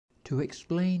To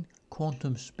explain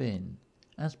quantum spin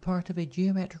as part of a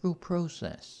geometrical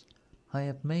process, I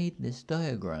have made this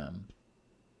diagram.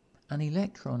 An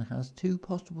electron has two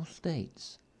possible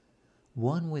states,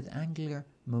 one with angular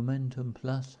momentum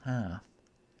plus half,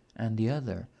 and the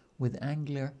other with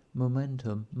angular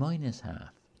momentum minus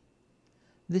half.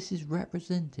 This is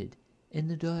represented in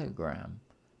the diagram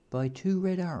by two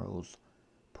red arrows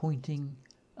pointing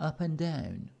up and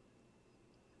down.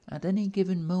 At any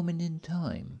given moment in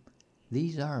time,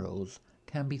 these arrows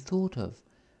can be thought of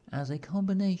as a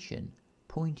combination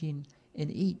pointing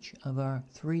in each of our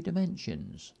three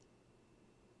dimensions.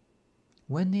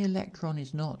 When the electron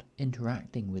is not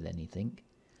interacting with anything,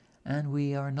 and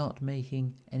we are not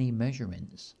making any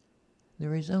measurements,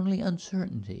 there is only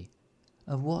uncertainty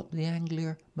of what the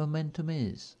angular momentum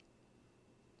is.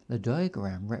 The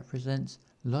diagram represents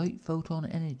light photon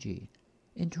energy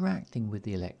interacting with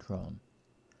the electron.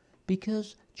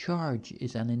 Because charge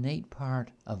is an innate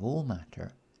part of all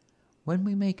matter, when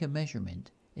we make a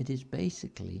measurement, it is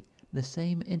basically the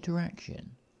same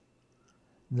interaction.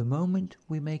 The moment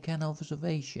we make an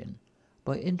observation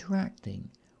by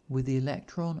interacting with the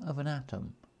electron of an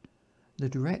atom, the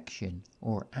direction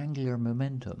or angular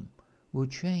momentum will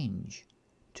change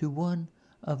to one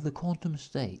of the quantum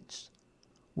states,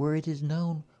 where it is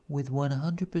known with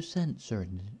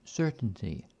 100%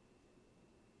 certainty.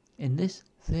 In this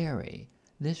theory,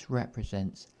 this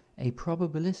represents a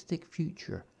probabilistic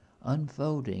future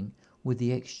unfolding with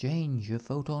the exchange of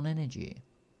photon energy.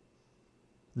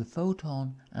 The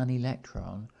photon and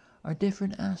electron are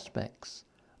different aspects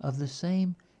of the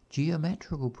same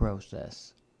geometrical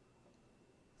process.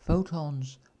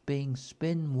 Photons, being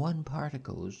spin 1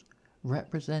 particles,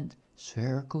 represent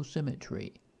spherical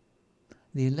symmetry.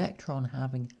 The electron,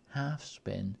 having half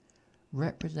spin,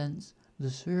 represents the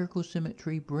spherical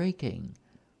symmetry breaking,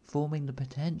 forming the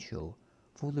potential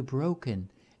for the broken,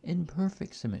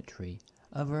 imperfect symmetry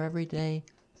of our everyday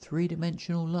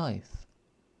three-dimensional life.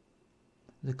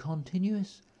 The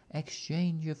continuous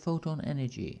exchange of photon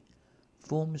energy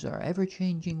forms our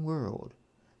ever-changing world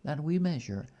that we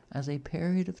measure as a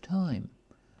period of time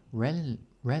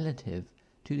relative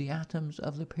to the atoms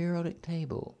of the periodic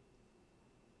table.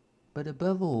 But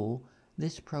above all,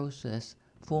 this process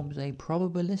forms a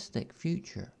probabilistic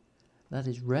future that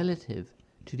is relative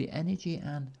to the energy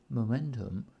and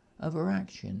momentum of our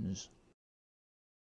actions.